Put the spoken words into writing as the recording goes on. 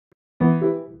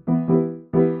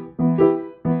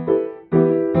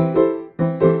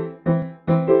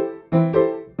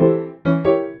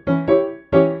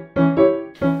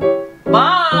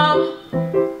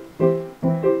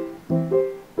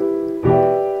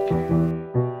Oh,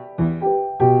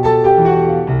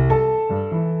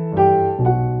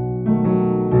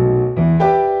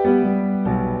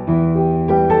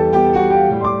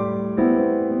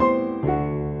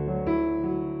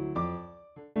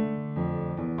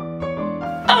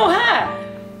 hi!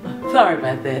 Sorry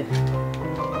about that.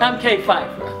 I'm Kay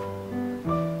Pfeiffer,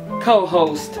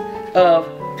 co-host of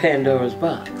Pandora's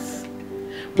Box,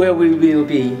 where we will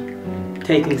be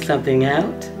taking something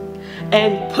out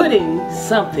and putting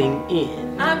something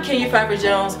in. I'm Kenya Pfeiffer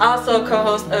Jones, also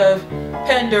co-host of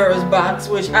Pandora's Box,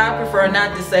 which I prefer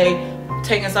not to say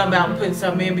taking something out and putting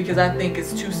something in because I think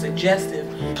it's too suggestive.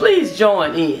 Please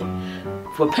join in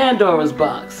for Pandora's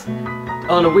Box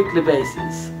on a weekly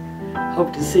basis.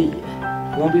 Hope to see you.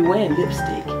 Won't be wearing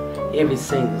lipstick every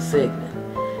single segment.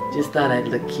 Just thought I'd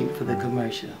look cute for the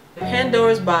commercial.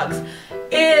 Pandora's Box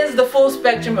is the full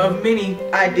spectrum of many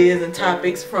ideas and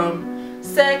topics, from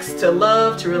sex to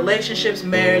love to relationships,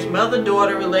 marriage,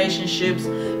 mother-daughter relationships,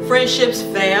 friendships,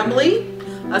 family.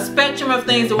 A spectrum of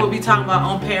things that we'll be talking about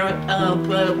on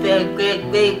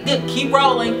keep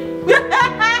rolling.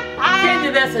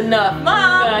 Kenya, that's enough.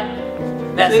 Mom!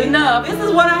 That's enough. This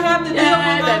is what I have to deal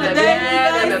with on a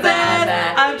daily basis.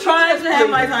 I'm trying to have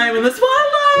my time in the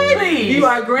spotlight. Please. You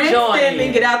are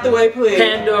grandstanding. Get out the way, please.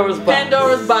 Pandora's Box.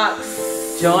 Pandora's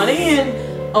Box. Join in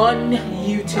on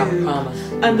YouTube. I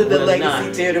promise. Under the Will Legacy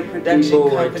not Theater Production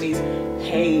Company's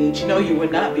page. No, you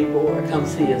would not be bored. Come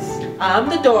see us. I'm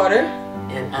the daughter.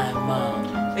 And I'm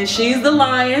Mom. And she's the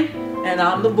lion. And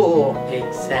I'm the bull.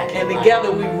 Exactly. And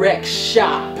together we wreck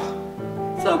shop.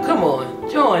 So come on,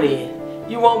 join in.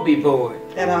 You won't be bored.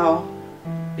 And I'll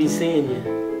be seeing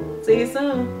you. See you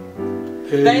soon.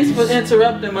 Peace. Thanks for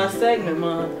interrupting my segment,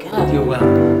 Mom. God, you're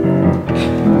welcome.